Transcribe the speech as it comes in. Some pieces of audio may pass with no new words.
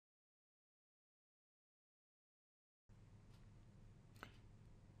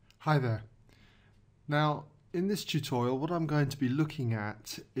Hi there. Now, in this tutorial, what I'm going to be looking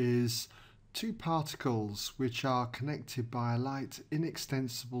at is two particles which are connected by a light,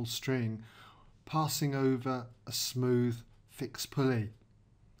 inextensible string passing over a smooth fixed pulley.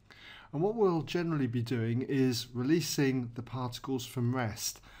 And what we'll generally be doing is releasing the particles from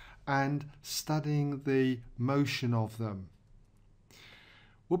rest and studying the motion of them.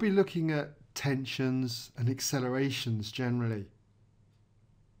 We'll be looking at tensions and accelerations generally.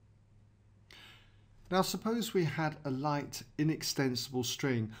 Now suppose we had a light, inextensible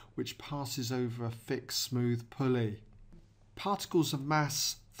string which passes over a fixed smooth pulley. Particles of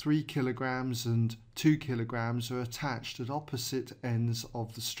mass 3 kilograms and 2 kilograms are attached at opposite ends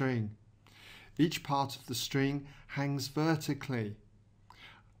of the string. Each part of the string hangs vertically.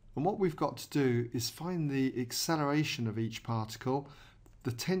 And what we've got to do is find the acceleration of each particle,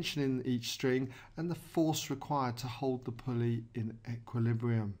 the tension in each string, and the force required to hold the pulley in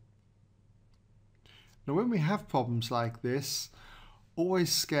equilibrium. Now when we have problems like this,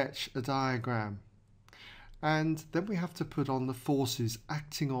 always sketch a diagram, and then we have to put on the forces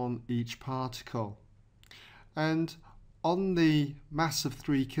acting on each particle. And on the mass of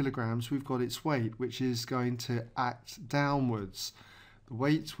 3 kilograms we've got its weight, which is going to act downwards. The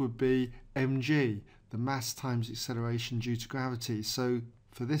weight would be mg, the mass times acceleration due to gravity. So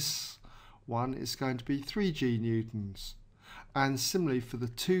for this one it's going to be 3g newtons. And similarly for the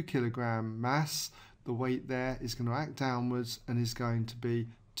 2 kilogram mass, the weight there is going to act downwards and is going to be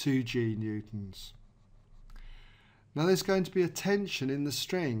 2g newtons. Now there's going to be a tension in the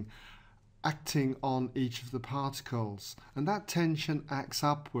string acting on each of the particles, and that tension acts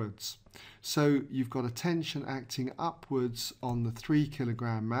upwards. So you've got a tension acting upwards on the 3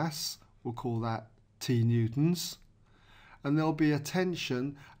 kilogram mass, we'll call that T newtons, and there'll be a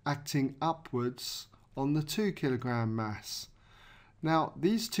tension acting upwards on the 2 kilogram mass. Now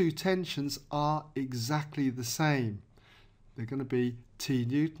these two tensions are exactly the same. They're going to be T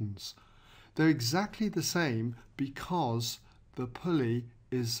newtons. They're exactly the same because the pulley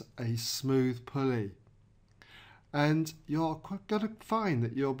is a smooth pulley. And you're going to find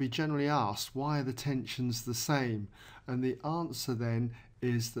that you'll be generally asked, why are the tensions the same? And the answer then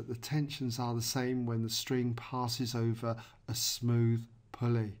is that the tensions are the same when the string passes over a smooth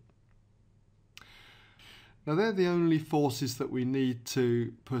pulley. Now they're the only forces that we need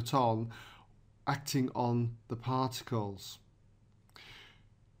to put on acting on the particles.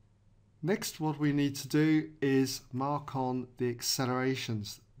 Next, what we need to do is mark on the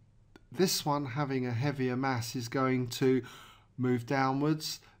accelerations. This one, having a heavier mass, is going to move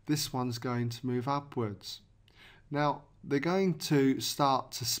downwards. This one's going to move upwards. Now they're going to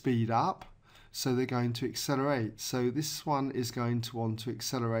start to speed up, so they're going to accelerate. So this one is going to want to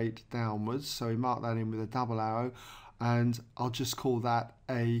accelerate downwards, so we mark that in with a double arrow, and I'll just call that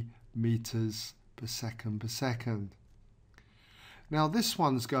a meters per second. Now this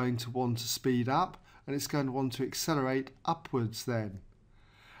one's going to want to speed up, and it's going to want to accelerate upwards then,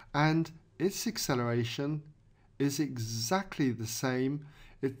 and its acceleration is exactly the same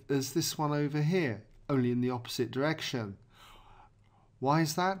as this one over here, only in the opposite direction. Why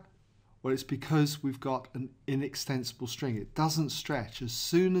is that? Well, it's because we've got an inextensible string. It doesn't stretch. As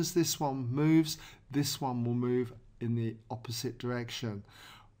soon as this one moves, this one will move in the opposite direction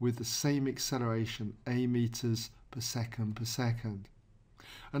with the same acceleration, a meters per second.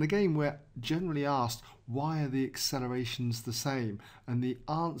 And again, we're generally asked, why are the accelerations the same? And the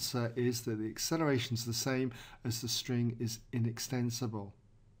answer is that the acceleration is the same as the string is inextensible.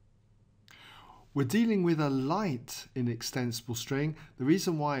 We're dealing with a light, inextensible string. The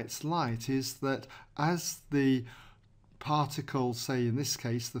reason why it's light is that as the particle, say in this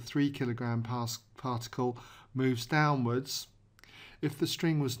case the 3 kilogram particle, moves downwards, if the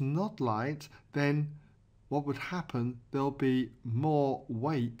string was not light, then what would happen, there'll be more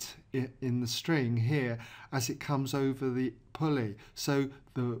weight in the string here as it comes over the pulley. So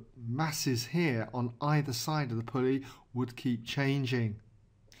the masses here on either side of the pulley would keep changing.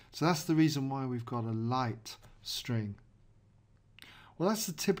 So that's the reason why we've got a light string. Well, that's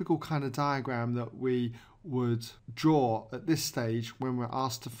the typical kind of diagram that we would draw at this stage when we're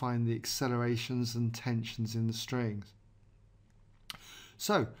asked to find the accelerations and tensions in the strings.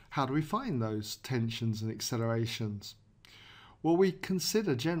 So how do we find those tensions and accelerations? Well, we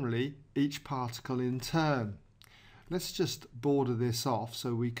consider generally each particle in turn. Let's just border this off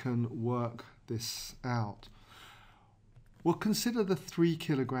so we can work this out. We'll consider the 3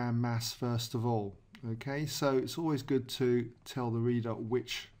 kilogram mass first of all. Okay, so it's always good to tell the reader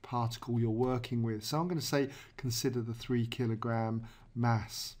which particle you're working with. So I'm going to say consider the 3 kilogram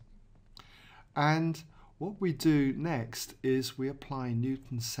mass. And what we do next is we apply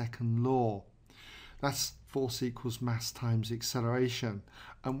Newton's second law. That's force equals mass times acceleration,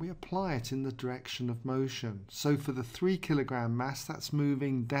 and we apply it in the direction of motion. So for the 3 kilogram mass, that's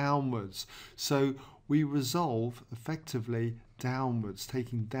moving downwards. So we resolve effectively downwards,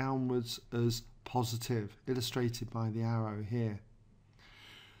 taking downwards as positive, illustrated by the arrow here.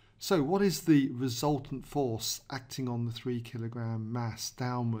 So what is the resultant force acting on the 3 kilogram mass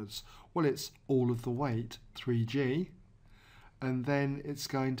downwards? Well, it's all of the weight, 3g, and then it's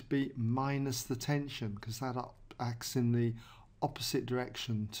going to be minus the tension, because that acts in the opposite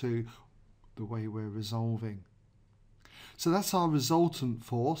direction to the way we're resolving. So that's our resultant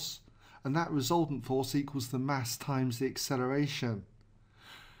force, and that resultant force equals the mass times the acceleration.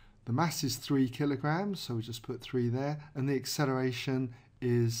 The mass is 3 kilograms, so we just put 3 there, and the acceleration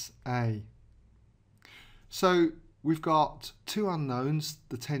is a. So we've got two unknowns,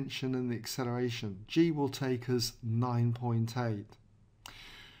 the tension and the acceleration. G will take us 9.8.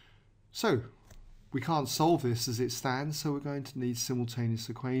 So we can't solve this as it stands, so we're going to need simultaneous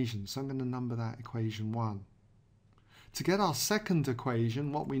equations. So I'm going to number that equation 1. To get our second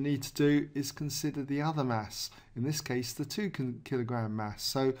equation, what we need to do is consider the other mass, in this case the 2 kilogram mass.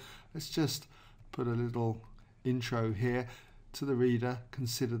 So let's just put a little intro here to the reader.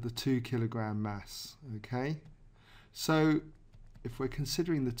 Consider the 2 kilogram mass. Okay, so if we're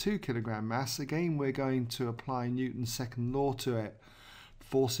considering the 2 kilogram mass, again we're going to apply Newton's second law to it.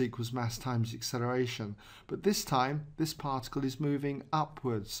 Force equals mass times acceleration, but this time this particle is moving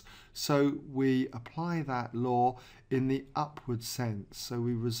upwards, so we apply that law in the upward sense. So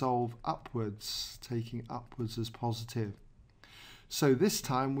we resolve upwards, taking upwards as positive. So this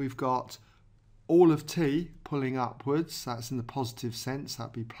time we've got all of t pulling upwards, that's in the positive sense,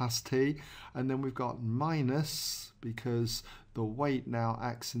 that'd be plus t, and then we've got minus because the weight now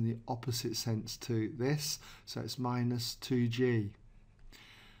acts in the opposite sense to this, so it's minus 2g.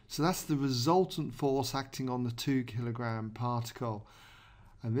 So that's the resultant force acting on the 2 kilogram particle,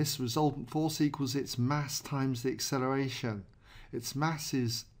 and this resultant force equals its mass times the acceleration. Its mass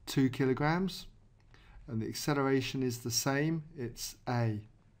is 2 kilograms and the acceleration is the same, it's a.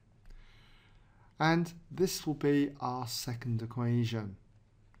 And this will be our second equation.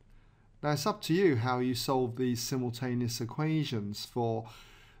 Now it's up to you how you solve these simultaneous equations for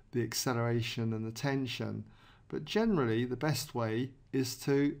the acceleration and the tension, but generally the best way is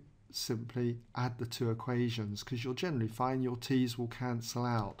to simply add the two equations, because you'll generally find your t's will cancel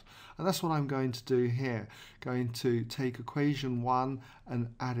out. And that's what I'm going to do here. Going to take equation 1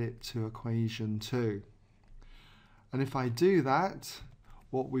 and add it to equation 2. And if I do that,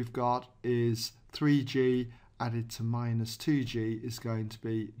 what we've got is 3g added to minus 2g is going to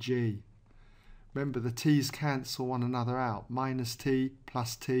be g. Remember, the t's cancel one another out. Minus t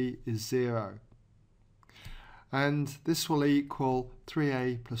plus t is 0. And this will equal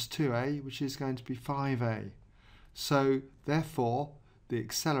 3a plus 2a, which is going to be 5a. So therefore the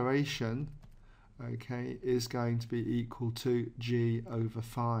acceleration, okay, is going to be equal to g over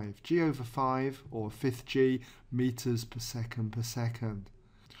 5. G over 5, or fifth g, meters per second.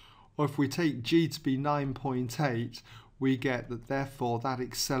 Or if we take g to be 9.8, we get that therefore that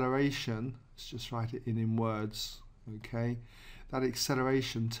acceleration, let's just write it in words, okay, that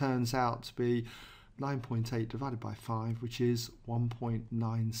acceleration turns out to be 9.8 divided by 5, which is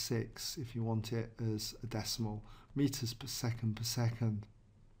 1.96 if you want it as a decimal, meters per second.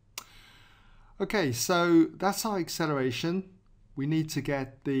 Okay, so that's our acceleration. We need to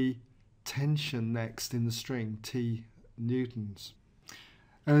get the tension next in the string, T newtons.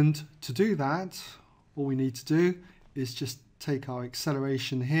 And to do that, all we need to do is just take our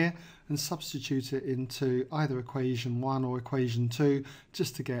acceleration here and substitute it into either equation 1 or equation 2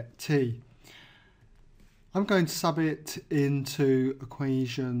 just to get T. I'm going to sub it into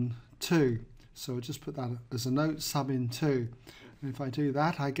equation 2. So I'll just put that as a note, sub in 2. And if I do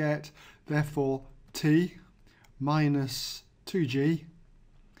that, I get, therefore, T minus 2g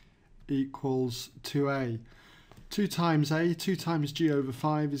equals 2a. 2 times a, 2 times g over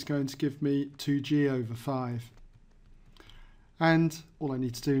 5 is going to give me 2g over 5. And all I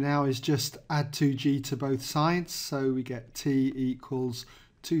need to do now is just add 2g to both sides. So we get T equals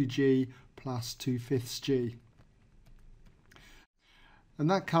 2g plus 2/5 g. And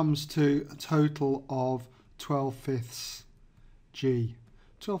that comes to a total of 12/5 g.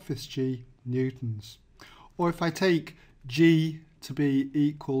 12/5 g newtons. Or if I take g to be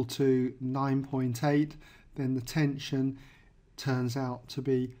equal to 9.8, then the tension turns out to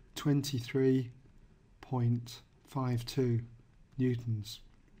be 23.52 newtons.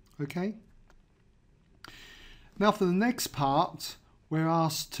 Okay? Now for the next part, we're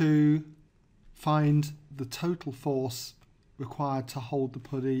asked to find the total force required to hold the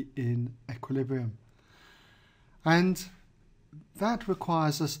pulley in equilibrium. And that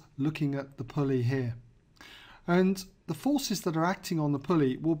requires us looking at the pulley here. And the forces that are acting on the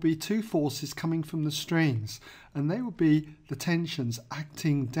pulley will be two forces coming from the strings, and they will be the tensions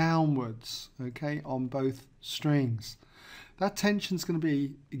acting downwards, okay, on both strings. That tension is going to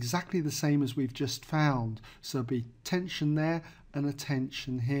be exactly the same as we've just found. So there'll be tension there and a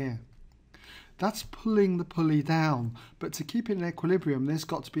tension here. That's pulling the pulley down, but to keep it in equilibrium, there's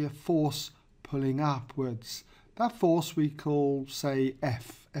got to be a force pulling upwards. That force we call, say,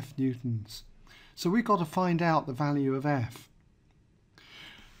 F newtons. So we've got to find out the value of F.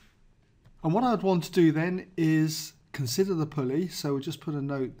 And what I'd want to do then is consider the pulley. So we'll just put a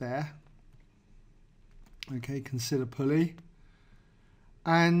note there. Okay, consider pulley.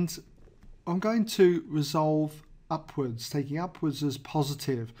 And I'm going to resolve upwards, taking upwards as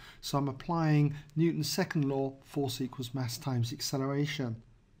positive. So I'm applying Newton's second law, force equals mass times acceleration.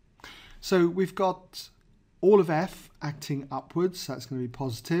 So we've got all of F acting upwards, so that's going to be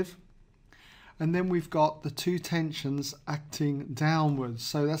positive. And then we've got the two tensions acting downwards,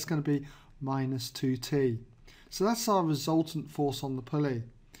 so that's going to be minus 2t. So that's our resultant force on the pulley.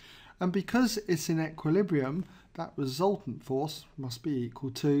 And because it's in equilibrium, that resultant force must be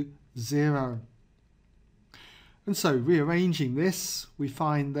equal to 0. And so rearranging this, we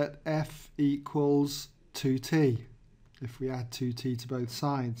find that F equals 2t, if we add 2t to both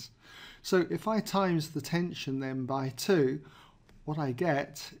sides. So if I times the tension then by 2, what I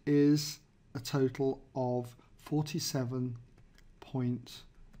get is a total of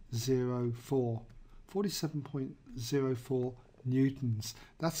 47.04 newtons.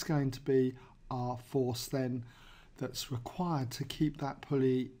 That's going to be our force then that's required to keep that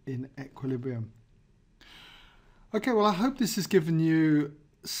pulley in equilibrium. Okay, well, I hope this has given you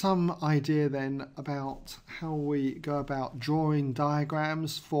some idea then about how we go about drawing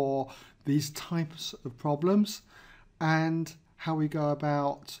diagrams for these types of problems and how we go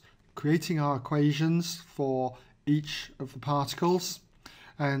about creating our equations for each of the particles.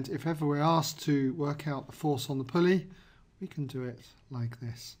 And if ever we're asked to work out the force on the pulley, we can do it like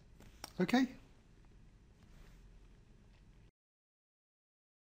this. Okay?